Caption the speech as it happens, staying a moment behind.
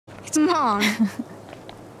It's Mom.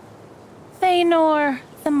 Thanor,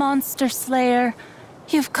 the monster slayer,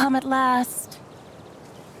 you've come at last.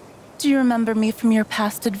 Do you remember me from your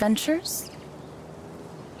past adventures?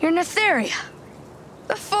 You're Notheria,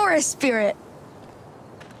 the forest spirit.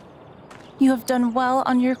 You have done well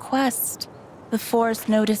on your quest. The forest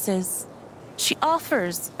notices. She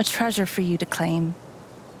offers a treasure for you to claim.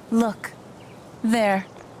 Look, there.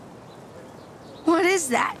 What is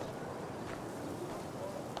that?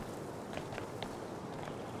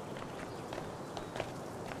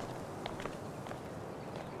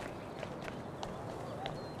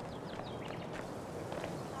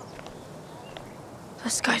 The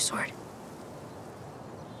Skysword.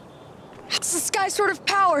 It's the Skysword of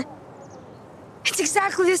power. It's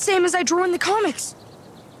exactly the same as I drew in the comics.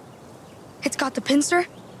 It's got the pincer,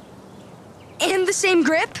 and the same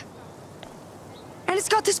grip, and it's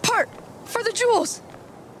got this part for the jewels.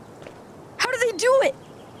 How do they do it?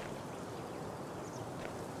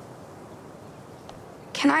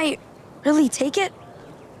 Can I really take it?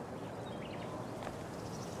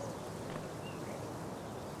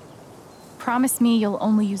 Promise me you'll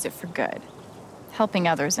only use it for good. Helping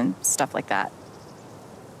others and stuff like that.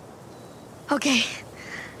 Okay.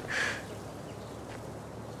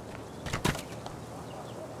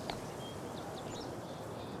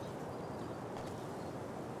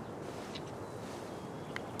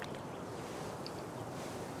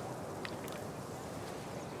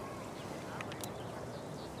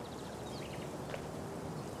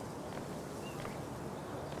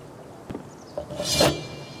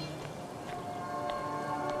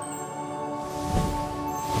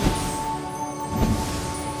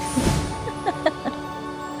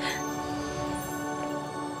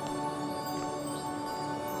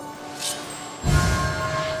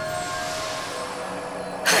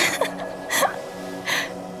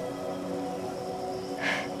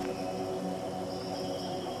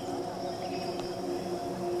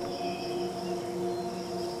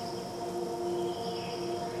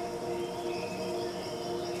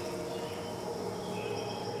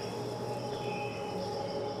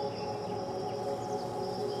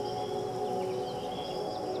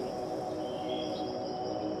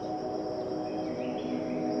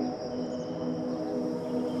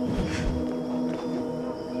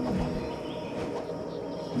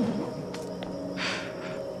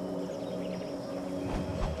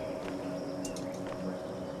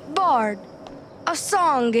 Bard, a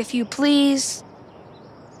song, if you please.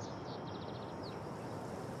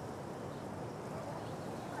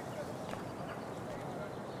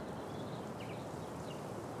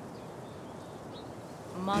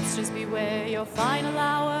 Monsters beware your final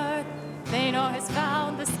hour. Thanor has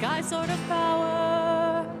found the Skysword of power.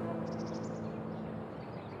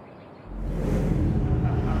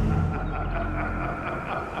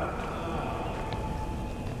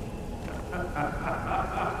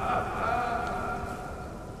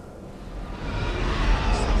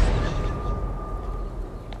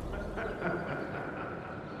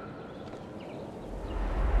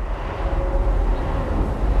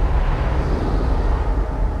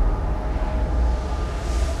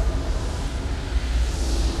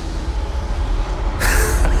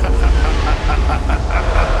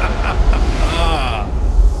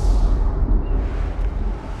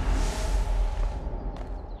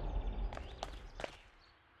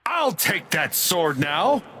 I'll take that sword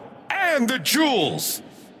now, and the jewels!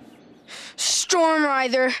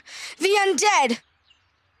 Stormwrither, the undead!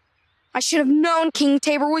 I should have known King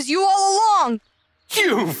Tabor was you all along!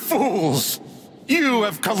 You fools! You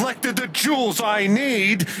have collected the jewels I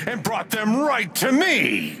need and brought them right to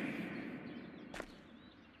me!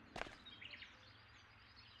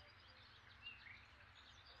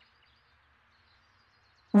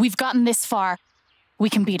 We've gotten this far.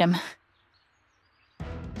 We can beat him.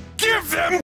 Give them